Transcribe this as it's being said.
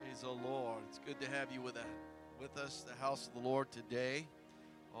the Lord. It's good to have you with us, the house of the Lord today.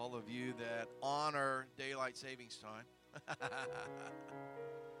 All of you that honor daylight savings time.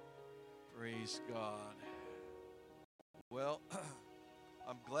 Praise God. Well,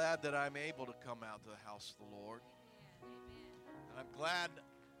 I'm glad that I'm able to come out to the house of the Lord. And I'm glad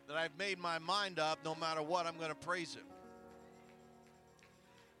that I've made my mind up, no matter what, I'm going to praise Him.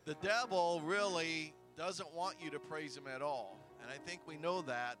 The devil really doesn't want you to praise Him at all. And I think we know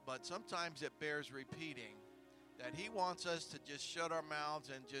that, but sometimes it bears repeating that he wants us to just shut our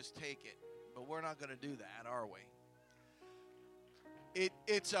mouths and just take it. But we're not going to do that, are we?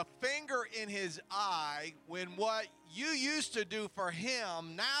 It's a finger in his eye when what you used to do for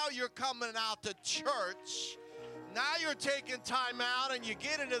him, now you're coming out to church. Now you're taking time out and you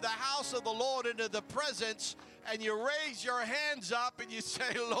get into the house of the Lord, into the presence, and you raise your hands up and you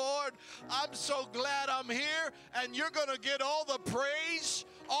say, Lord, I'm so glad I'm here, and you're going to get all the praise,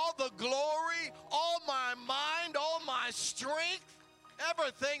 all the glory, all my mind, all my strength,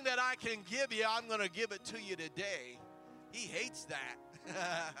 everything that I can give you, I'm going to give it to you today. He hates that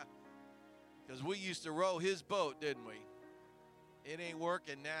because we used to row his boat, didn't we? It ain't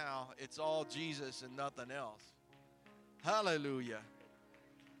working now. It's all Jesus and nothing else. Hallelujah.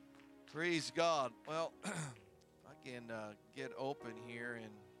 Praise God. Well, I can get open here,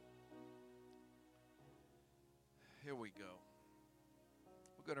 and here we go.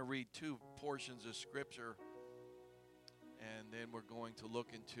 We're going to read two portions of Scripture, and then we're going to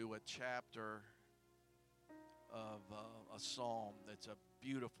look into a chapter of a psalm that's a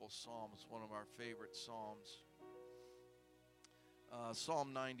beautiful psalm. It's one of our favorite psalms.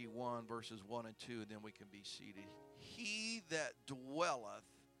 Psalm 91, verses 1 and 2, and then we can be seated. He that dwelleth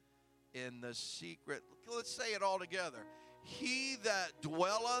in the secret, let's say it all together. He that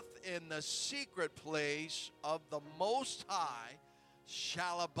dwelleth in the secret place of the Most High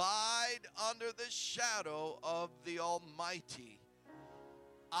shall abide under the shadow of the Almighty.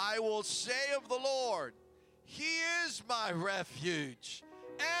 I will say of the Lord, He is my refuge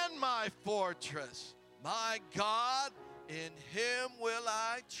and my fortress. My God, in Him will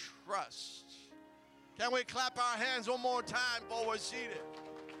I trust. Can we clap our hands one more time before we're seated?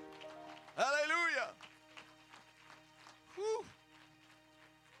 Hallelujah. Whew.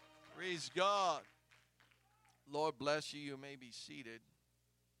 Praise God. Lord bless you. You may be seated.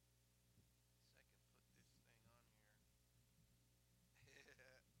 Second, put this thing on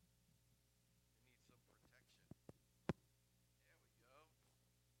here. We need some protection. There we go.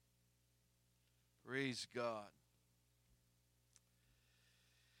 Praise God.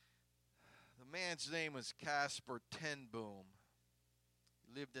 The man's name was Casper ten Boom. He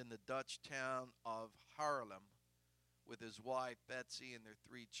lived in the Dutch town of Haarlem with his wife Betsy and their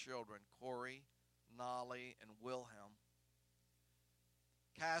three children, Corey, Nolly, and Wilhelm.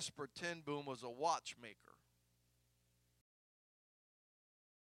 Casper ten Boom was a watchmaker.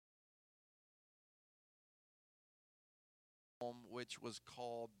 Which was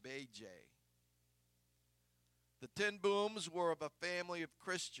called Bejay. The ten Booms were of a family of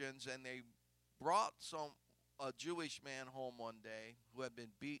Christians, and they brought a Jewish man home one day who had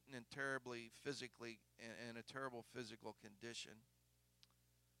been beaten and terribly physically in a terrible physical condition.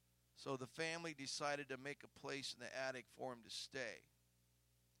 So the family decided to make a place in the attic for him to stay.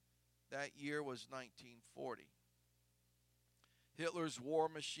 That year was 1940. Hitler's war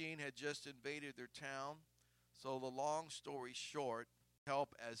machine had just invaded their town, so the long story short,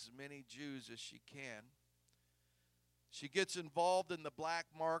 help as many Jews as she can. She gets involved in the black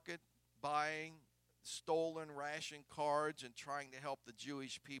market, buying stolen ration cards and trying to help the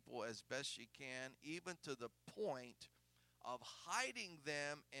Jewish people as best she can, even to the point of hiding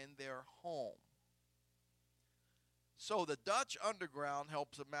them in their home. So the Dutch underground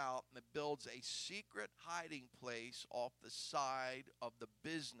helps them out, and it builds a secret hiding place off the side of the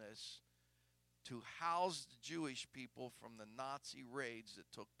business to house the Jewish people from the Nazi raids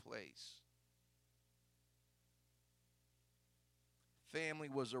that took place. Family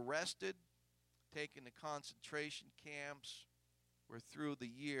was arrested, taken to concentration camps, where through the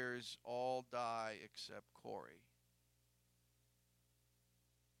years all die except Corey.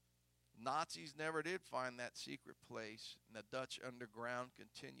 Nazis never did find that secret place, and the Dutch underground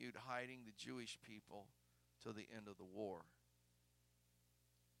continued hiding the Jewish people till the end of the war.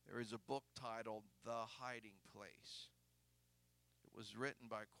 There is a book titled The Hiding Place. It was written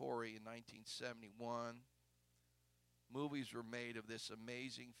by Corey in 1971. Movies were made of this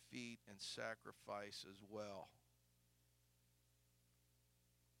amazing feat and sacrifice as well.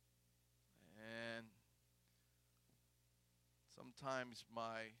 And sometimes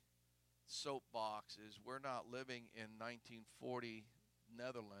my soapbox is we're not living in 1940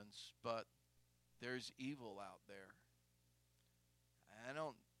 Netherlands, but there's evil out there. I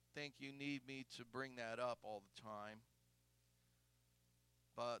don't think you need me to bring that up all the time.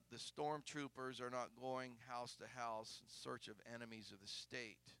 But the stormtroopers are not going house to house in search of enemies of the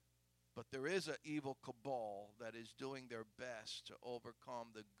state. But there is an evil cabal that is doing their best to overcome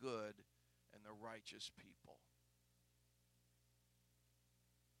the good and the righteous people.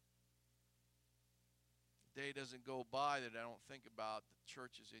 The day doesn't go by that I don't think about the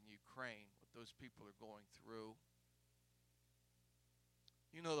churches in Ukraine, what those people are going through.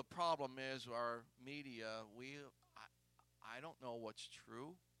 You know, the problem is our media, I don't know what's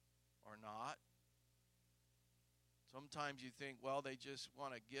true or not. Sometimes you think, well, they just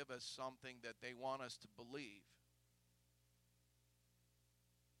want to give us something that they want us to believe.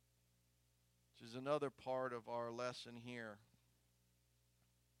 Which is another part of our lesson here.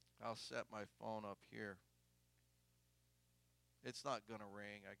 I'll set my phone up here. It's not going to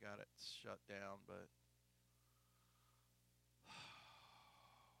ring. I got it shut down, but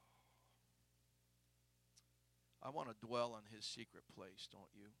I want to dwell in his secret place, don't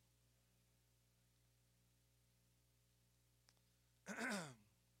you?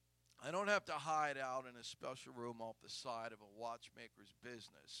 I don't have to hide out in a special room off the side of a watchmaker's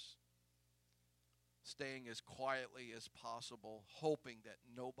business, staying as quietly as possible, hoping that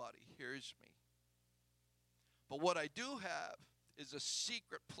nobody hears me. But what I do have is a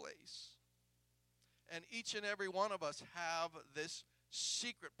secret place. And each and every one of us have this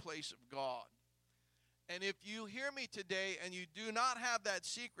secret place of God. And if you hear me today and you do not have that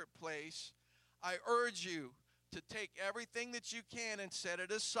secret place, I urge you to take everything that you can and set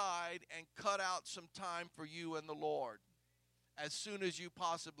it aside and cut out some time for you and the Lord as soon as you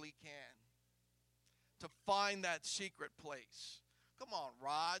possibly can to find that secret place. Come on,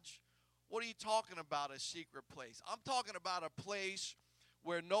 Raj. What are you talking about, a secret place? I'm talking about a place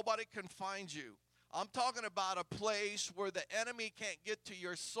where nobody can find you. I'm talking about a place where the enemy can't get to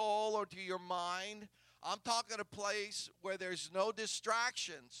your soul or to your mind. I'm talking a place where there's no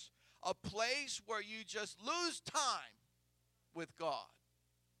distractions. A place where you just lose time with God.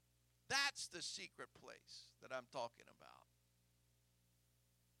 That's the secret place that I'm talking about.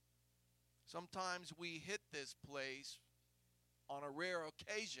 Sometimes we hit this place on a rare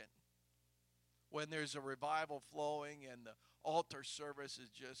occasion when there's a revival flowing and the altar service is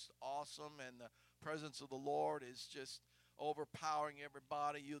just awesome and the presence of the Lord is just overpowering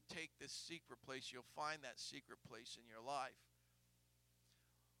everybody. You'll take this secret place. You'll find that secret place in your life.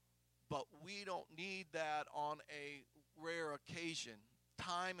 But we don't need that on a rare occasion.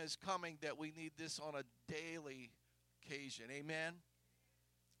 Time is coming that we need this on a daily occasion. Amen?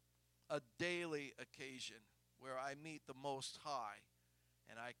 A daily occasion where I meet the Most High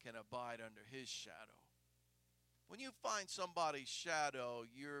and I can abide under His shadow. When you find somebody's shadow,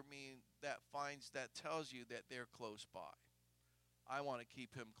 that tells you that they're close by. I want to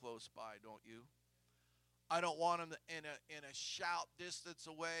keep him close by, don't you? I don't want him in a shout distance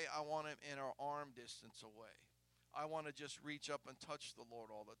away. I want him in an arm distance away. I want to just reach up and touch the Lord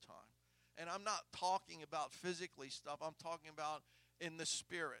all the time. And I'm not talking about physically stuff. I'm talking about in the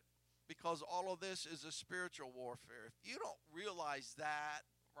spirit. Because all of this is a spiritual warfare. If you don't realize that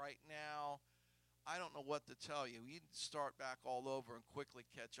right now, I don't know what to tell you. You start back all over and quickly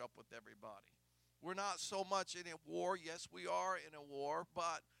catch up with everybody. We're not so much in a war. Yes, we are in a war,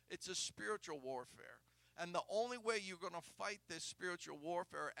 but it's a spiritual warfare. And the only way you're going to fight this spiritual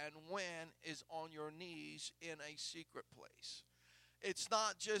warfare and win is on your knees in a secret place. It's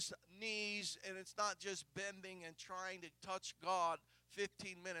not just knees and it's not just bending and trying to touch God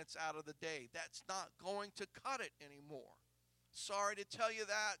 15 minutes out of the day. That's not going to cut it anymore. Sorry to tell you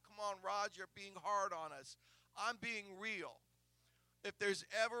that. Come on, Rod, you're being hard on us. I'm being real. If there's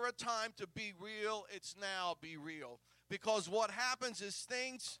ever a time to be real, it's now. Be real. Because what happens is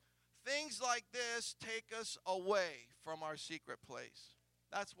things like this take us away from our secret place.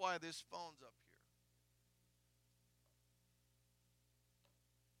 That's why this phone's up here.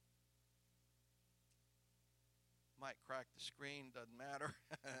 Might crack the screen, doesn't matter.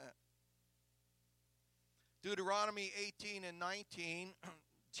 Deuteronomy 18 and 19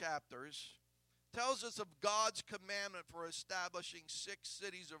 chapters tells us of God's commandment for establishing 6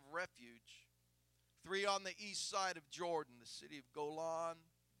 cities of refuge. 3 on the east side of Jordan, the city of Golan,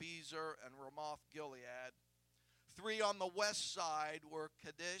 Bezer, and Ramoth Gilead. 3 on the west side were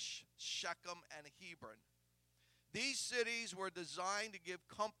Kadesh, Shechem, and Hebron. These cities were designed to give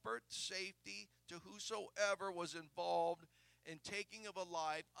comfort, safety to whosoever was involved in taking of a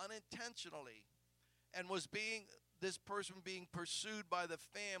life unintentionally and this person being pursued by the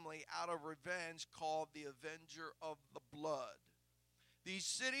family out of revenge, called the avenger of the blood. These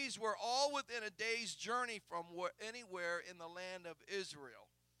cities were all within a day's journey from anywhere in the land of Israel.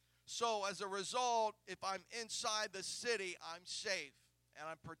 So as a result, if I'm inside the city, I'm safe and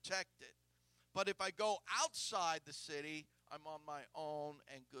I'm protected. But if I go outside the city, I'm on my own,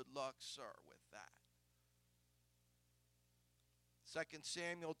 and good luck, sir, with that. 2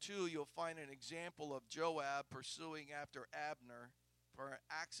 Samuel 2, you'll find an example of Joab pursuing after Abner for an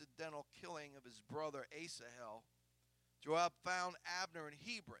accidental killing of his brother Asahel. Joab found Abner in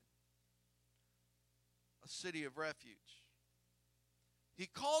Hebron, a city of refuge. He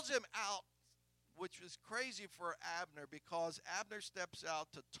calls him out, which was crazy for Abner, because Abner steps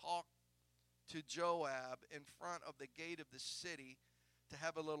out to talk to Joab in front of the gate of the city to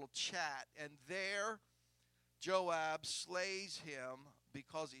have a little chat. And there, Joab slays him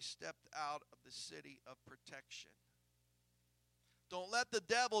because he stepped out of the city of protection. Don't let the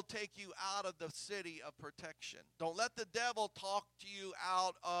devil take you out of the city of protection. Don't let the devil talk to you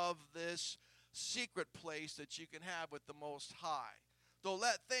out of this secret place that you can have with the Most High. Don't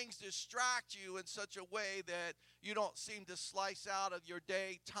let things distract you in such a way that you don't seem to slice out of your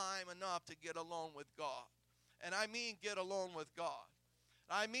day time enough to get alone with God. And I mean get alone with God.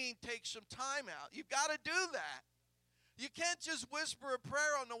 I mean take some time out. You've got to do that. You can't just whisper a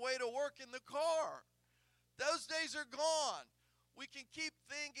prayer on the way to work in the car. Those days are gone. We can keep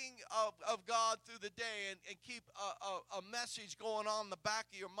thinking of God through the day and keep a message going on in the back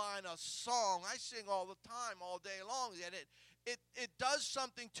of your mind, a song. I sing all the time, all day long, and it does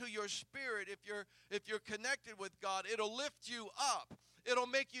something to your spirit. If you're connected with God, it'll lift you up. It'll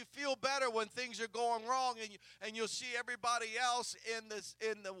make you feel better when things are going wrong, and you'll see everybody else in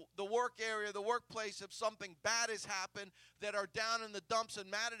the work area, the workplace, if something bad has happened, that are down in the dumps and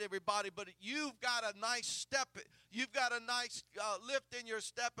mad at everybody. But you've got a nice step. You've got a nice lift in your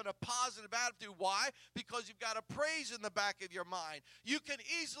step and a positive attitude. Why? Because you've got a praise in the back of your mind. You can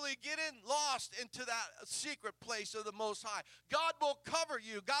easily get lost into that secret place of the Most High. God will cover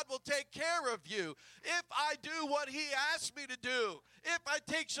you. God will take care of you if I do what He asked me to do. If I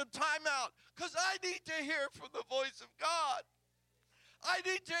take some time out, because I need to hear from the voice of God. I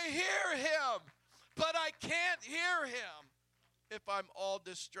need to hear Him, but I can't hear Him if I'm all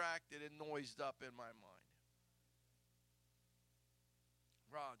distracted and noised up in my mind.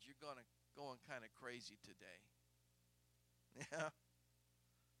 Rod, you're going kind of crazy today. Yeah.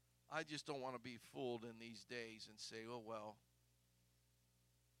 I just don't want to be fooled in these days and say, oh, well,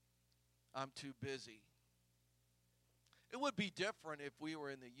 I'm too busy. It would be different if we were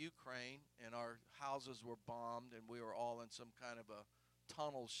in the Ukraine and our houses were bombed and we were all in some kind of a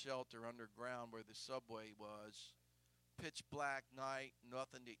tunnel shelter underground where the subway was. Pitch black night,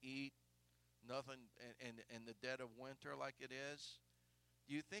 nothing to eat, nothing in the dead of winter like it is.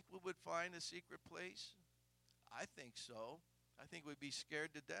 Do you think we would find a secret place? I think so. I think we'd be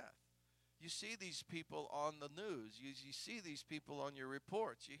scared to death. You see these people on the news. You see these people on your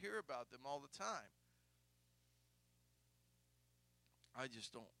reports. You hear about them all the time. I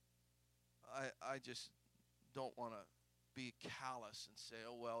just don't want to be callous and say,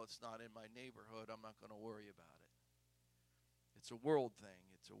 oh, well, it's not in my neighborhood. I'm not going to worry about it. It's a world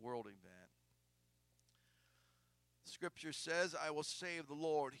thing. It's a world event. Scripture says, I will say of the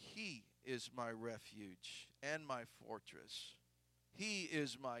Lord, He is my refuge and my fortress. He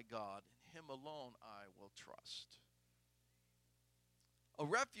is my God. In Him alone I will trust. A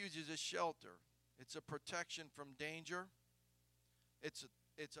refuge is a shelter. It's a protection from danger. It's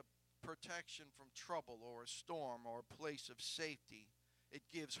a protection from trouble or a storm or a place of safety. It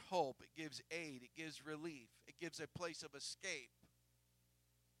gives hope. It gives aid. It gives relief. It gives a place of escape.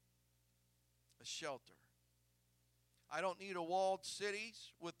 A shelter. I don't need a walled city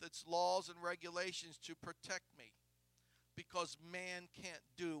with its laws and regulations to protect me, because man can't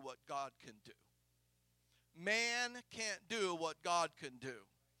do what God can do. Man can't do what God can do.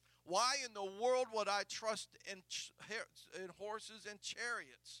 Why in the world would I trust in horses and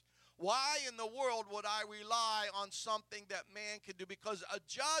chariots? Why in the world would I rely on something that man can do? Because a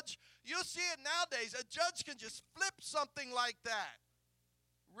judge, you'll see it nowadays, a judge can just flip something like that.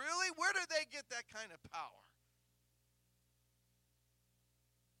 Really? Where do they get that kind of power?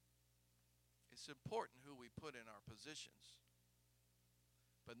 It's important who we put in our positions.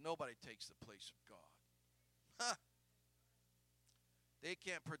 But nobody takes the place of God. Huh. They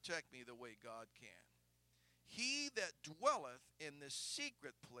can't protect me the way God can. He that dwelleth in the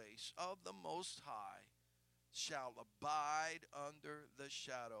secret place of the Most High shall abide under the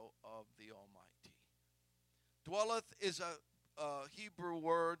shadow of the Almighty. Dwelleth is a Hebrew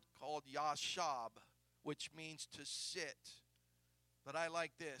word called yashab, which means to sit. But I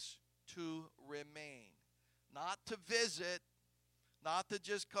like this, to remain. Not to visit, not to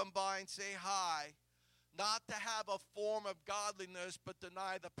just come by and say hi, not to have a form of godliness but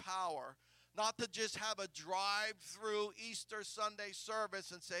deny the power, not to just have a drive-through Easter Sunday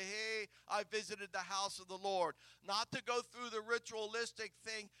service and say, hey, I visited the house of the Lord, not to go through the ritualistic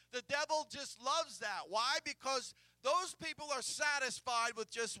thing. The devil just loves that. Why? Because those people are satisfied with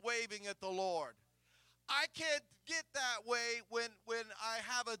just waving at the Lord. I can't get that way when I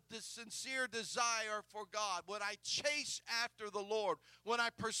have a sincere desire for God, when I chase after the Lord, when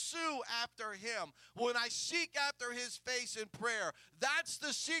I pursue after Him, when I seek after His face in prayer. That's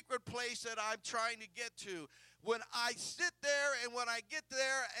the secret place that I'm trying to get to. When I sit there and when I get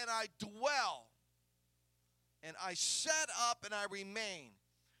there and I dwell and I set up and I remain.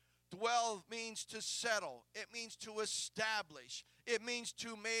 Dwell means to settle. It means to establish. It means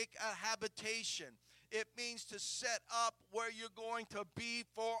to make a habitation. It means to set up where you're going to be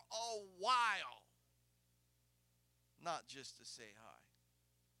for a while, not just to say hi.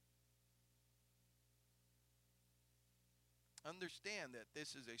 Understand that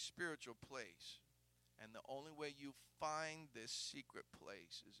this is a spiritual place, and the only way you find this secret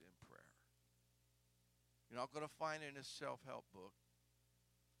place is in prayer. You're not going to find it in a self-help book.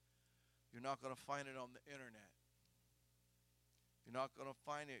 You're not going to find it on the internet. You're not going to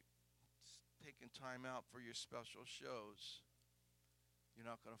find it taking time out for your special shows. You're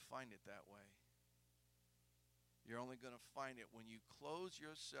not going to find it that way. You're only going to find it when you close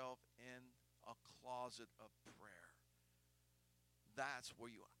yourself in a closet of prayer. That's where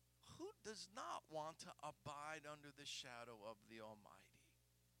you are. Who does not want to abide under the shadow of the Almighty?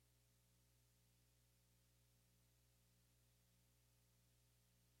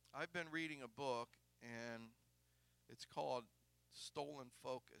 I've been reading a book, and it's called Stolen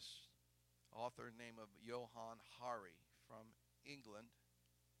Focus. Author name of Johann Hari from England.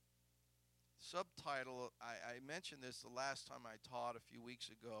 Subtitle, I mentioned this the last time I taught a few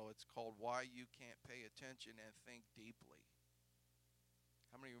weeks ago. It's called Why You Can't Pay Attention and Think Deeply.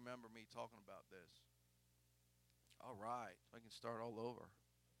 How many remember me talking about this? All right, I can start all over.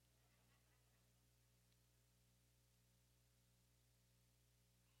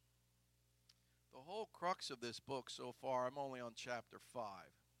 The whole crux of this book so far, I'm only on chapter 5.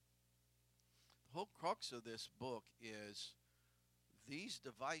 The whole crux of this book is these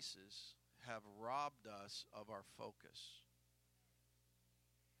devices have robbed us of our focus.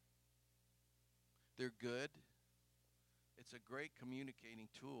 They're good. It's a great communicating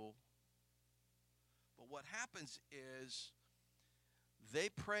tool. But what happens is they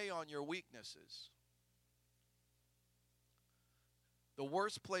prey on your weaknesses. The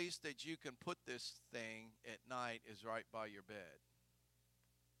worst place that you can put this thing at night is right by your bed.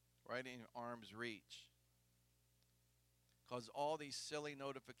 Right in arm's reach. Because all these silly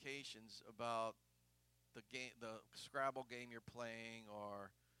notifications about the game, the Scrabble game you're playing,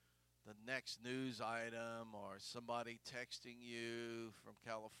 or the next news item, or somebody texting you from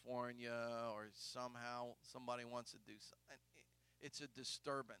California, or somehow somebody wants to do something. It's a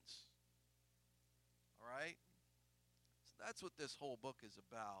disturbance. All right? So that's what this whole book is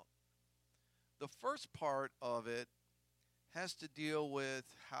about. The first part of it has to deal with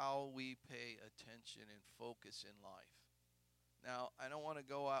how we pay attention and focus in life. Now, I don't want to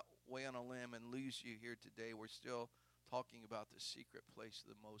go out way on a limb and lose you here today. We're still talking about the secret place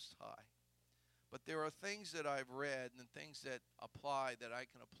of the Most High. But there are things that I've read and things that I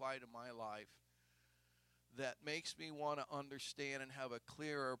can apply to my life that makes me want to understand and have a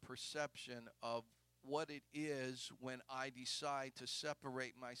clearer perception of what it is when I decide to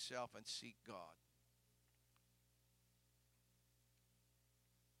separate myself and seek God.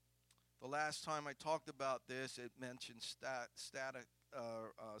 The last time I talked about this, it mentioned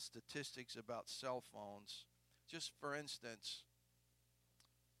statistics about cell phones. Just for instance,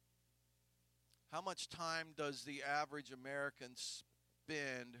 how much time does the average American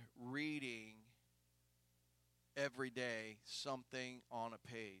spend reading every day something on a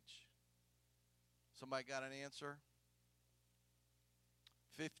page? Somebody got an answer?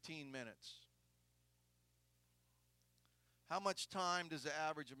 15 minutes. How much time does the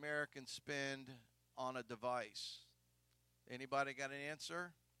average American spend on a device? Anybody got an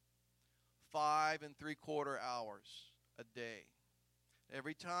answer? 5 3/4 hours a day.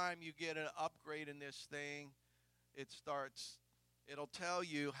 Every time you get an upgrade in this thing, it'll tell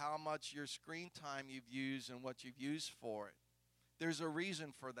you how much your screen time you've used and what you've used for it. There's a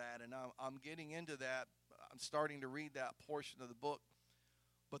reason for that, and I'm getting into that. I'm starting to read that portion of the book.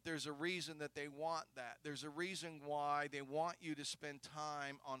 But there's a reason that they want that. There's a reason why they want you to spend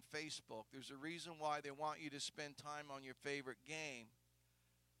time on Facebook. There's a reason why they want you to spend time on your favorite game.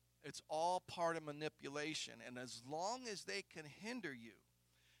 It's all part of manipulation. And as long as they can hinder you,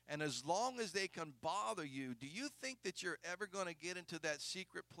 and as long as they can bother you, do you think that you're ever going to get into that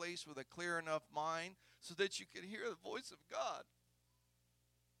secret place with a clear enough mind so that you can hear the voice of God?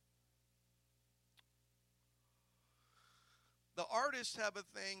 The artists have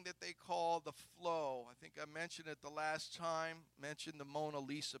a thing that they call the flow. I think I mentioned it the last time, mentioned the Mona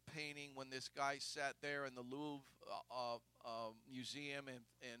Lisa painting when this guy sat there in the Louvre Museum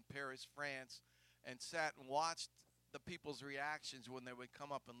in Paris, France, and sat and watched the people's reactions when they would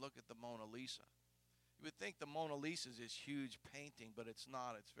come up and look at the Mona Lisa. You would think the Mona Lisa is this huge painting, but it's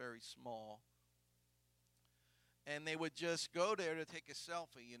not. It's very small. And they would just go there to take a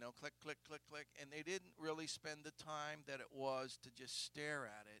selfie, click, click, click, click. And they didn't really spend the time that it was to just stare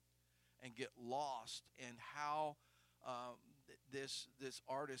at it and get lost in how this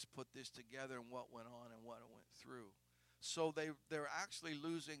artist put this together and what went on and what it went through. So they're actually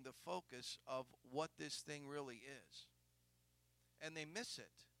losing the focus of what this thing really is. And they miss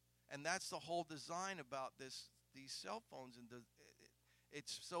it. And that's the whole design about these cell phones. And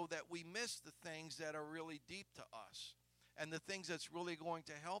it's so that we miss the things that are really deep to us. And the things that's really going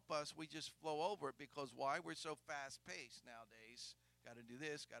to help us, we just flow over it because why? We're so fast-paced nowadays. Got to do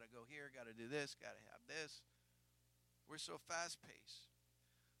this, got to go here, got to do this, got to have this. We're so fast-paced.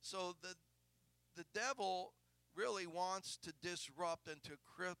 So the devil really wants to disrupt and to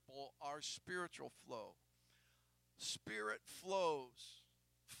cripple our spiritual flow. Spirit flows.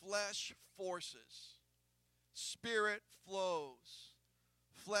 Flesh forces. Spirit flows.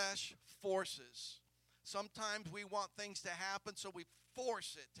 Flesh forces. Sometimes we want things to happen, so we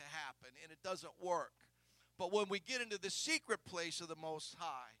force it to happen, and it doesn't work. But when we get into the secret place of the Most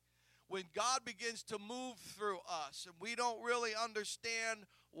High, when God begins to move through us, and we don't really understand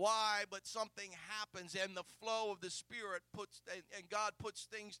why, but something happens, and the flow of the Spirit and God puts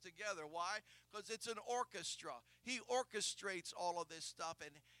things together. Why? Because it's an orchestra. He orchestrates all of this stuff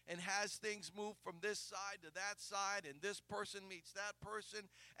and has things move from this side to that side, and this person meets that person.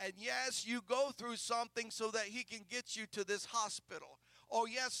 And yes, you go through something so that he can get you to this hospital. Oh,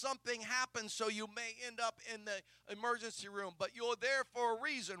 yes, something happens so you may end up in the emergency room, but you're there for a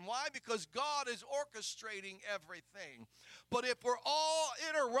reason. Why? Because God is orchestrating everything. But if we're all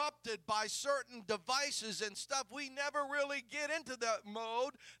interrupted by certain devices and stuff, we never really get into that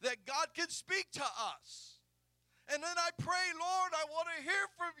mode that God can speak to us. And then I pray, Lord, I want to hear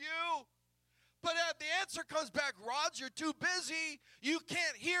from you. But the answer comes back, Rod, you're too busy. You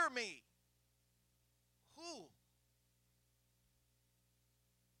can't hear me. Who?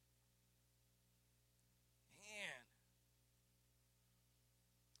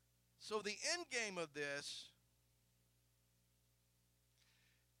 So the end game of this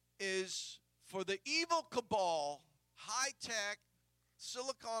is for the evil cabal, high-tech,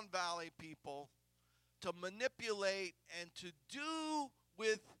 Silicon Valley people to manipulate and to do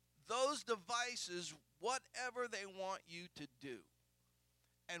with those devices whatever they want you to do.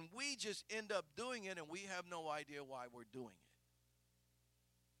 And we just end up doing it, and we have no idea why we're doing it.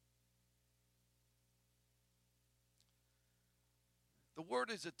 The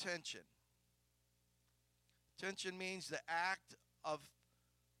word is attention. Attention means the act of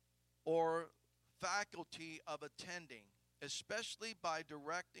or faculty of attending, especially by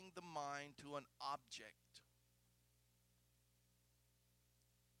directing the mind to an object.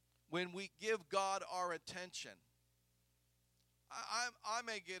 When we give God our attention, I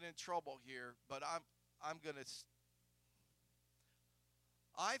may get in trouble here, but I'm going to.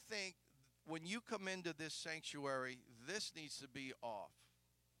 I think when you come into this sanctuary, this needs to be off.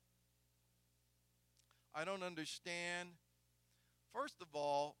 I don't understand, first of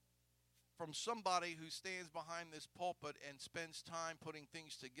all, from somebody who stands behind this pulpit and spends time putting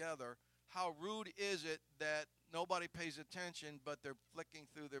things together, how rude is it that nobody pays attention but they're flicking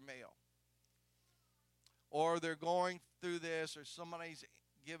through their mail? Or they're going through this, or somebody's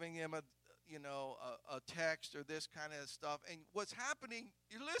giving them a text or this kind of stuff. And what's happening,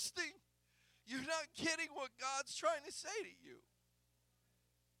 you're listening. You're not getting what God's trying to say to you.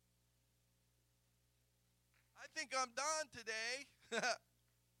 I think I'm done today.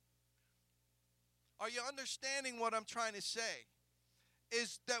 Are you understanding what I'm trying to say?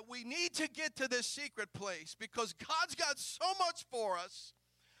 Is that we need to get to this secret place because God's got so much for us,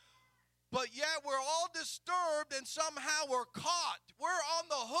 but yet we're all disturbed and somehow we're caught. We're on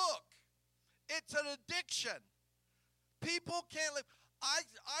the hook. It's an addiction. People can't live.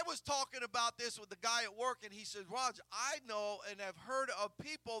 I was talking about this with the guy at work, and he said, Roger, I know and have heard of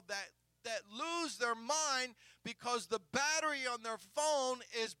people that lose their mind because the battery on their phone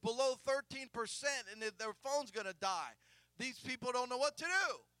is below 13% and their phone's going to die. These people don't know what to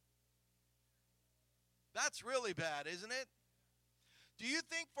do. That's really bad, isn't it? Do you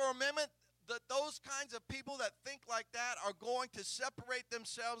think for a minute that those kinds of people that think like that are going to separate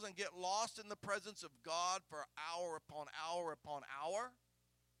themselves and get lost in the presence of God for hour upon hour upon hour?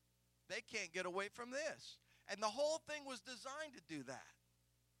 They can't get away from this. And the whole thing was designed to do that.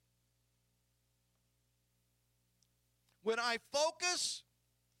 When I focus,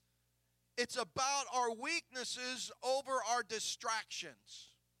 it's about our weaknesses over our distractions.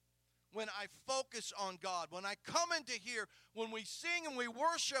 When I focus on God, when I come into here, when we sing and we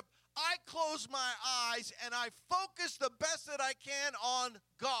worship, I close my eyes and I focus the best that I can on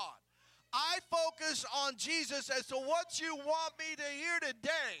God. I focus on Jesus as to what you want me to hear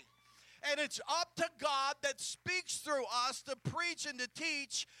today. And it's up to God that speaks through us to preach and to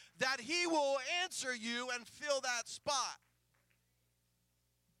teach that He will answer you and fill that spot.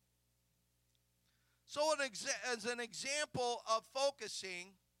 So as an example of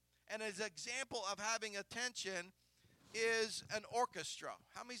focusing and as an example of having attention is an orchestra.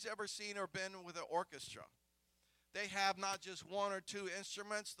 How many's ever seen or been with an orchestra? They have not just one or two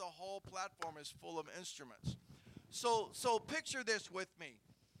instruments. The whole platform is full of instruments. So picture this with me.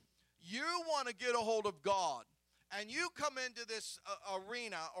 You want to get a hold of God, and you come into this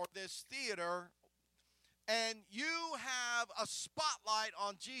arena or this theater, and you have a spotlight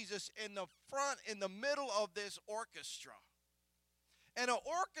on Jesus in the front, in the middle of this orchestra. And an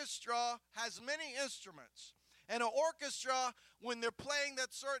orchestra has many instruments. And an orchestra, when they're playing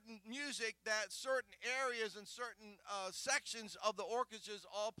that certain music, that certain areas and certain sections of the orchestra is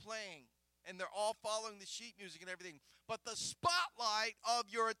all playing. And they're all following the sheet music and everything. But the spotlight of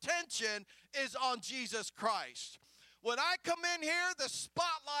your attention is on Jesus Christ. When I come in here, the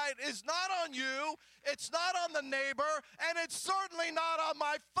spotlight is not on you, it's not on the neighbor, and it's certainly not on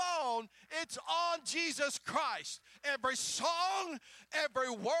my phone. It's on Jesus Christ. Every song, every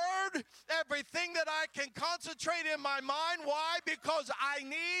word, everything that I can concentrate in my mind. Why? Because I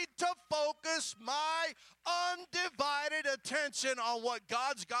need to focus my undivided attention on what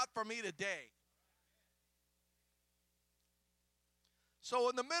God's got for me today.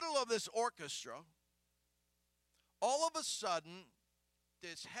 So in the middle of this orchestra, all of a sudden,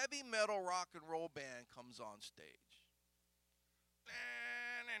 this heavy metal rock and roll band comes on stage.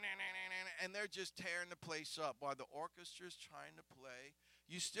 And they're just tearing the place up while the orchestra's trying to play.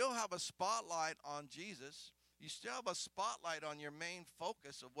 You still have a spotlight on Jesus. You still have a spotlight on your main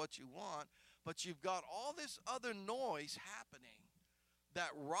focus of what you want. But you've got all this other noise happening that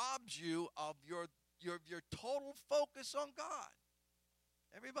robs you of your total focus on God.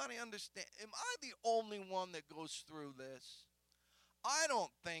 Everybody understand? Am I the only one that goes through this? I don't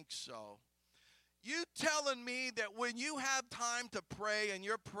think so. You telling me that when you have time to pray and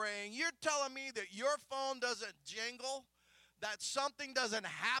you're praying, you're telling me that your phone doesn't jingle, that something doesn't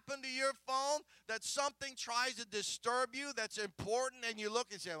happen to your phone, that something tries to disturb you that's important, and you look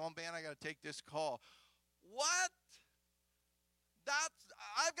and say, oh, man, I got to take this call. What?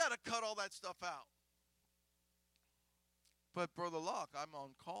 I've got to cut all that stuff out. But Brother Locke, I'm on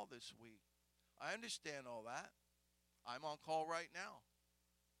call this week. I understand all that. I'm on call right now.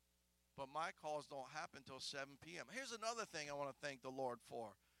 But my calls don't happen until 7 p.m. Here's another thing I want to thank the Lord for.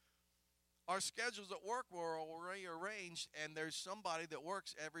 Our schedules at work were already arranged, and there's somebody that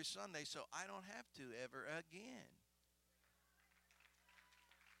works every Sunday, so I don't have to ever again.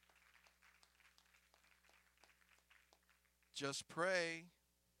 Just pray.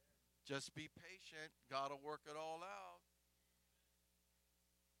 Just be patient. God will work it all out.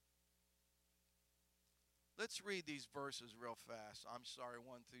 Let's read these verses real fast. I'm sorry,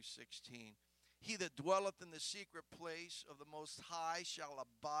 1 through 16. He that dwelleth in the secret place of the Most High shall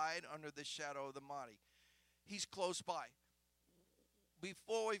abide under the shadow of the Almighty. He's close by.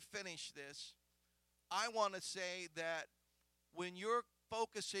 Before we finish this, I want to say that when you're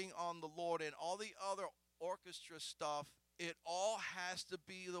focusing on the Lord and all the other orchestra stuff, it all has to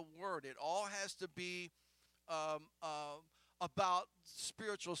be the Word. It all has to be about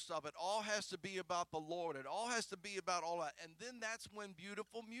spiritual stuff. It all has to be about the Lord. It all has to be about all that. And then that's when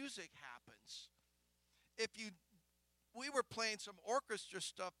beautiful music happens. We were playing some orchestra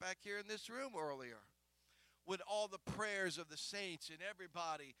stuff back here in this room earlier with all the prayers of the saints and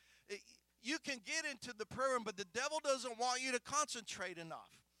everybody. You can get into the prayer room, but the devil doesn't want you to concentrate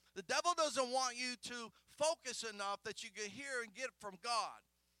enough. The devil doesn't want you to focus enough that you can hear and get from God.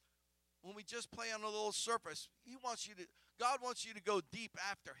 When we just play on a little surface, God wants you to go deep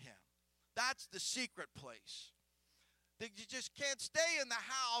after him. That's the secret place. You just can't stay in the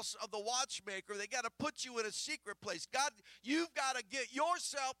house of the watchmaker. They got to put you in a secret place. God, you've got to get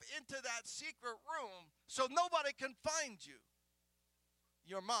yourself into that secret room so nobody can find you.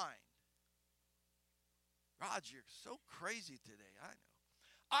 Your mind. Roger, you're so crazy today. I know.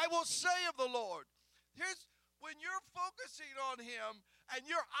 I will say of the Lord. Here's when you're focusing on him and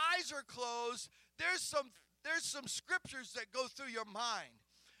your eyes are closed, there's some scriptures that go through your mind.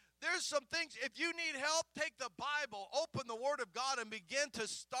 There's some things, if you need help, take the Bible, open the Word of God, and begin to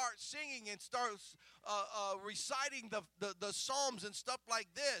start singing and start reciting the Psalms and stuff like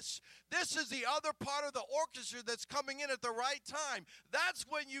this. This is the other part of the orchestra that's coming in at the right time. That's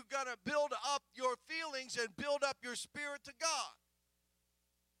when you're going to build up your feelings and build up your spirit to God.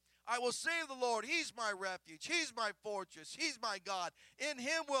 I will say of the Lord, he's my refuge, he's my fortress, he's my God. In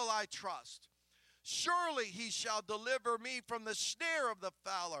him will I trust. Surely he shall deliver me from the snare of the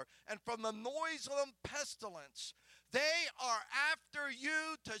fowler and from the noisome pestilence. They are after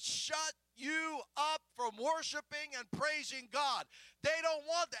you to shut you up from worshiping and praising God. They don't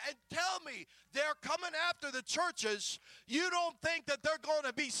want that. And tell me, they're coming after the churches. You don't think that they're going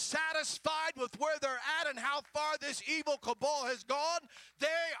to be satisfied with where they're at and how far this evil cabal has gone? They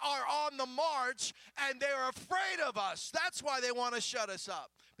are on the march, and they're afraid of us. That's why they want to shut us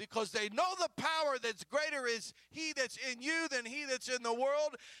up, because they know the power that's greater is he that's in you than he that's in the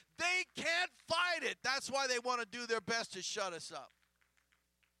world. They can't fight it. That's why they want to do their best to shut us up.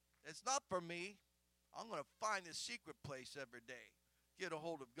 It's not for me. I'm going to find a secret place every day. Get a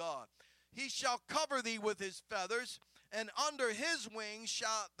hold of God. He shall cover thee with his feathers, and under his wings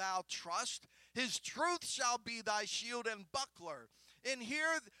shalt thou trust. His truth shall be thy shield and buckler. And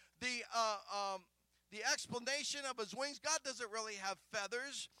here the explanation of his wings, God doesn't really have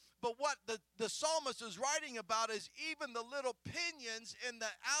feathers, but what the psalmist is writing about is even the little pinions in the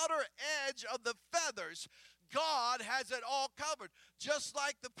outer edge of the feathers. God has it all covered, just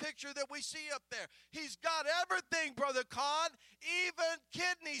like the picture that we see up there. He's got everything, Brother Con. Even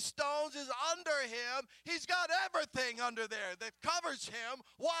kidney stones is under him. He's got everything under there that covers him.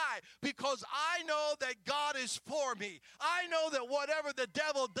 Why? Because I know that God is for me. I know that whatever the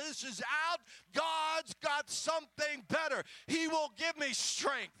devil dishes out, God's got something better. He will give me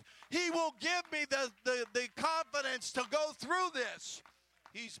strength. He will give me the confidence to go through this.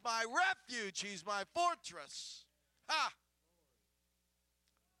 He's my refuge. He's my fortress. Ha!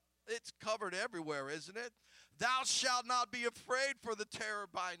 It's covered everywhere, isn't it? Thou shalt not be afraid for the terror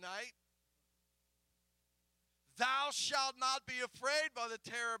by night. Thou shalt not be afraid by the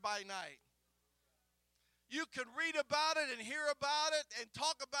terror by night. You can read about it and hear about it and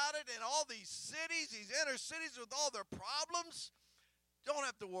talk about it in all these cities, these inner cities with all their problems. Don't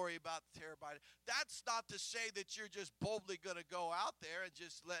have to worry about the terror by night. That's not to say that you're just boldly going to go out there and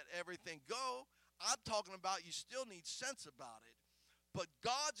just let everything go. I'm talking about you still need sense about it. But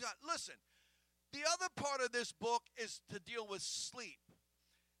God's got, listen, the other part of this book is to deal with sleep.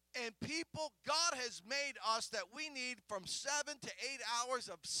 And people, God has made us that we need from 7 to 8 hours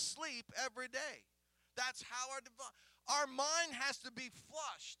of sleep every day. That's how our mind has to be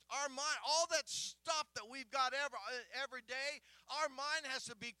flushed. Our mind, all that stuff that we've got every day, our mind has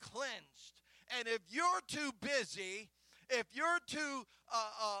to be cleansed. And if you're too busy, if you're too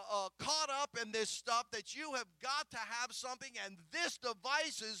caught up in this stuff that you have got to have something and this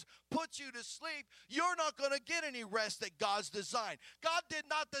devices put you to sleep, you're not going to get any rest that God's designed. God did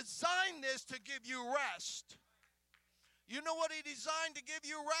not design this to give you rest. You know what he designed to give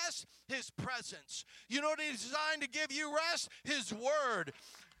you rest? His presence. You know what he designed to give you rest? His word.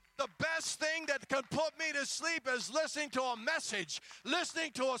 The best thing that can put me to sleep is listening to a message,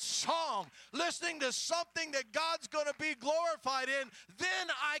 listening to a song, listening to something that God's going to be glorified in. Then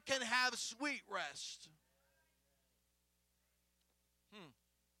I can have sweet rest.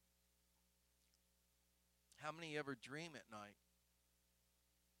 How many ever dream at night?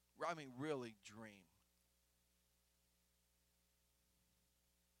 I mean, really dream.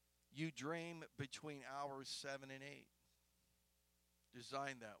 You dream between hours 7 and 8.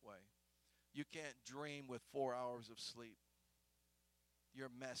 Designed that way. You can't dream with 4 hours of sleep.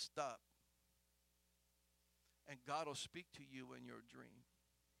 You're messed up. And God will speak to you in your dream.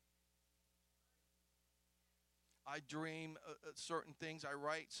 I dream certain things. I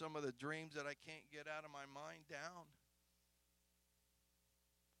write some of the dreams that I can't get out of my mind down.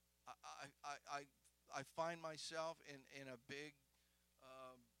 I find myself in a big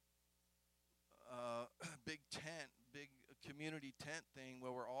big tent, big community tent thing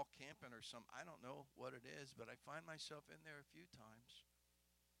where we're all camping or something. I don't know what it is, but I find myself in there a few times.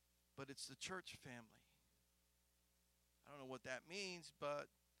 But it's the church family. I don't know what that means, but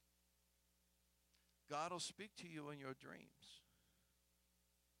God will speak to you in your dreams.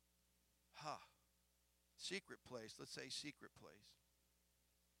 Secret place. Let's say secret place.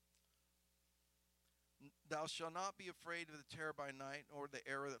 Thou shalt not be afraid of the terror by night, or the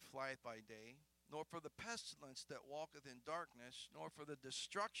arrow that flieth by day, nor for the pestilence that walketh in darkness, nor for the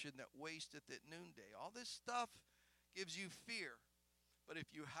destruction that wasteth at noonday. All this stuff gives you fear. But if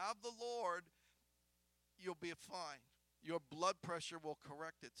you have the Lord, you'll be fine. Your blood pressure will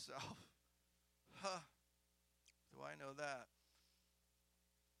correct itself. Do I know that?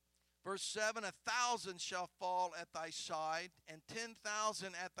 Verse 7, 1,000 shall fall at thy side, and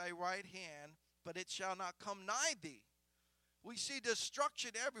 10,000 at thy right hand, but it shall not come nigh thee. We see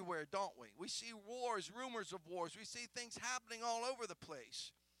destruction everywhere, don't we? We see wars, rumors of wars. We see things happening all over the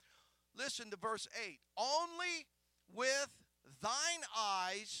place. Listen to verse 8. Only with thine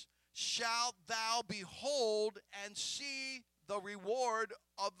eyes shalt thou behold and see the reward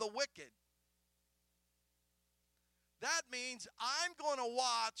of the wicked. That means I'm going to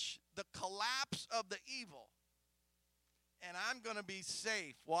watch the collapse of the evil. And I'm going to be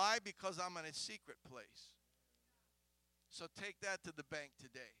safe. Why? Because I'm in a secret place. So take that to the bank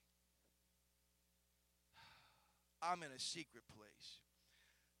today. I'm in a secret place.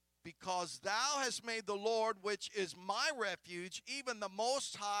 Because thou hast made the Lord, which is my refuge, even the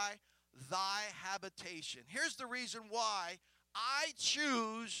Most High, thy habitation. Here's the reason why I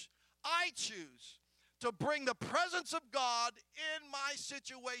choose to bring the presence of God in my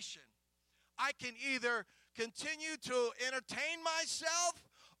situation. I can either continue to entertain myself,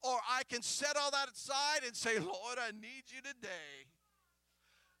 or I can set all that aside and say, Lord, I need you today.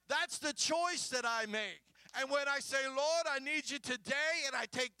 That's the choice that I make. And when I say, Lord, I need you today, and I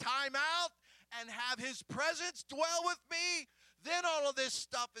take time out and have his presence dwell with me, then all of this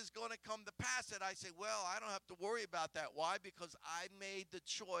stuff is going to come to pass. And I say, well, I don't have to worry about that. Why? Because I made the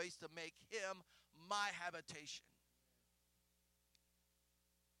choice to make him my habitation.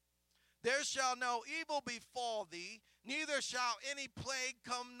 There shall no evil befall thee, neither shall any plague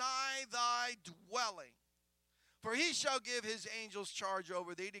come nigh thy dwelling. For he shall give his angels charge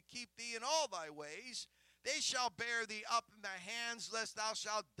over thee to keep thee in all thy ways. They shall bear thee up in their hands, lest thou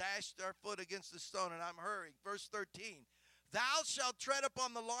shalt dash their foot against the stone. And I'm hurrying. Verse 13. Thou shalt tread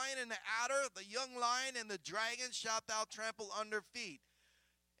upon the lion and the adder, the young lion and the dragon shalt thou trample under feet.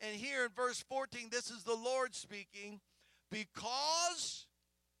 And here in verse 14, this is the Lord speaking. Because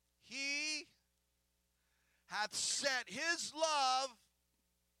he hath set his love,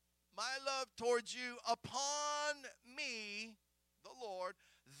 my love towards you, upon me, the Lord,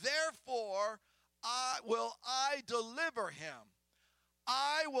 therefore will I deliver him.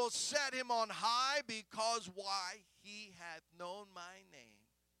 I will set him on high, because why? He hath known my name.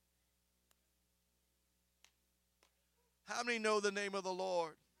 How many know the name of the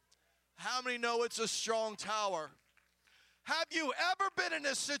Lord? How many know it's a strong tower? Have you ever been in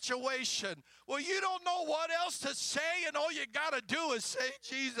a situation where you don't know what else to say, and all you got to do is say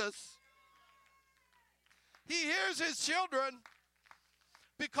Jesus? He hears his children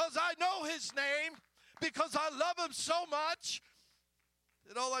because I know his name, because I love him so much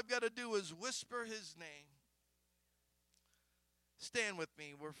that all I've got to do is whisper his name. Stand with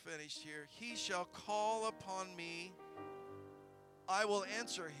me. We're finished here. He shall call upon me. I will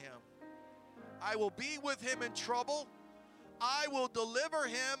answer him. I will be with him in trouble. I will deliver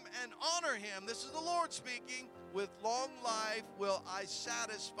him and honor him. This is the Lord speaking. With long life will I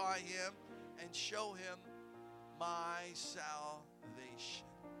satisfy him and show him my salvation.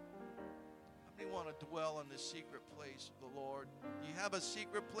 How many want to dwell in the secret place of the Lord? You have a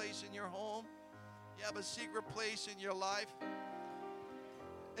secret place in your home? You have a secret place in your life?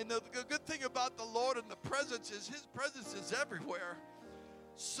 And the good thing about the Lord and the presence is his presence is everywhere.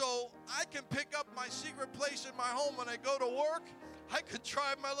 So I can pick up my secret place in my home when I go to work. I can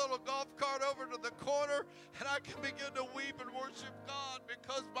drive my little golf cart over to the corner, and I can begin to weep and worship God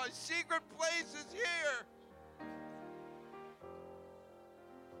because my secret place is here.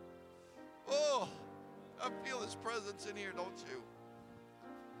 Oh, I feel his presence in here, don't you?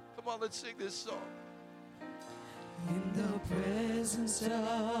 Come on, let's sing this song. In the presence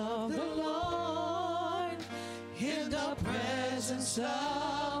of the Lord, in the presence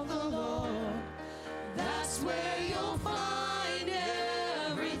of